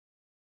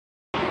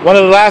One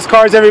of the last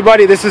cars,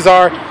 everybody. This is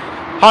our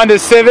Honda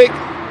Civic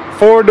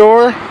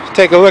 4-door.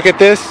 Take a look at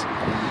this.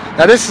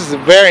 Now this is a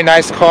very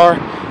nice car.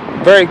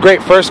 Very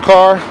great first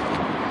car.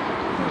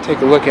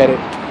 Take a look at it.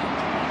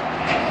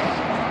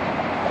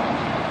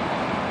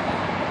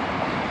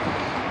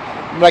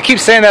 I keep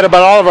saying that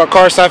about all of our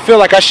cars, so I feel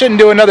like I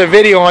shouldn't do another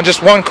video on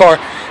just one car,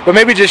 but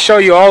maybe just show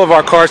you all of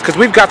our cars, because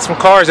we've got some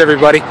cars,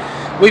 everybody.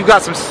 We've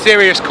got some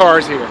serious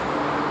cars here.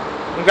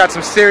 We've got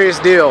some serious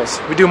deals.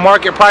 We do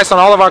market price on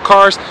all of our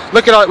cars.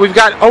 Look at all, we've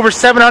got over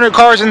 700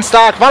 cars in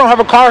stock. If I don't have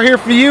a car here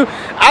for you,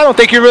 I don't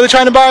think you're really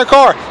trying to buy a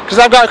car, because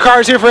I've got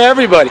cars here for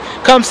everybody.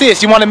 Come see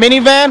us. You want a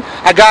minivan?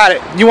 I got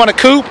it. You want a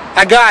coupe?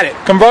 I got it.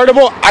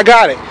 Convertible? I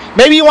got it.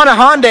 Maybe you want a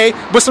Hyundai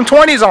with some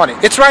 20s on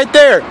it. It's right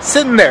there,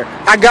 sitting there.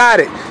 I got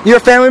it. You're a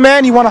family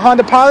man? You want a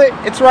Honda Pilot?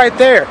 It's right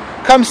there.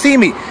 Come see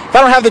me. If I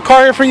don't have the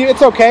car here for you,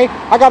 it's okay.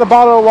 I got a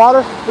bottle of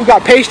water. We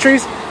got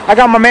pastries. I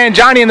got my man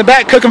Johnny in the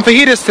back cooking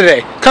fajitas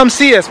today. Come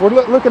see us. We're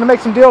looking to make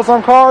some deals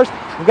on cars.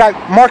 We've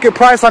got market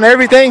price on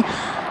everything.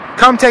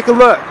 Come take a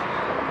look.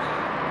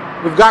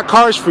 We've got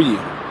cars for you.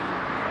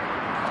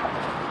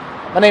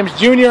 My name's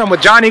Junior. I'm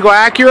with John Eagle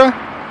Acura.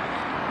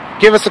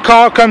 Give us a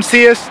call. Come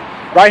see us.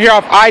 Right here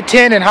off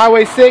I-10 and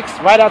Highway 6,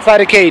 right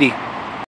outside of Katy.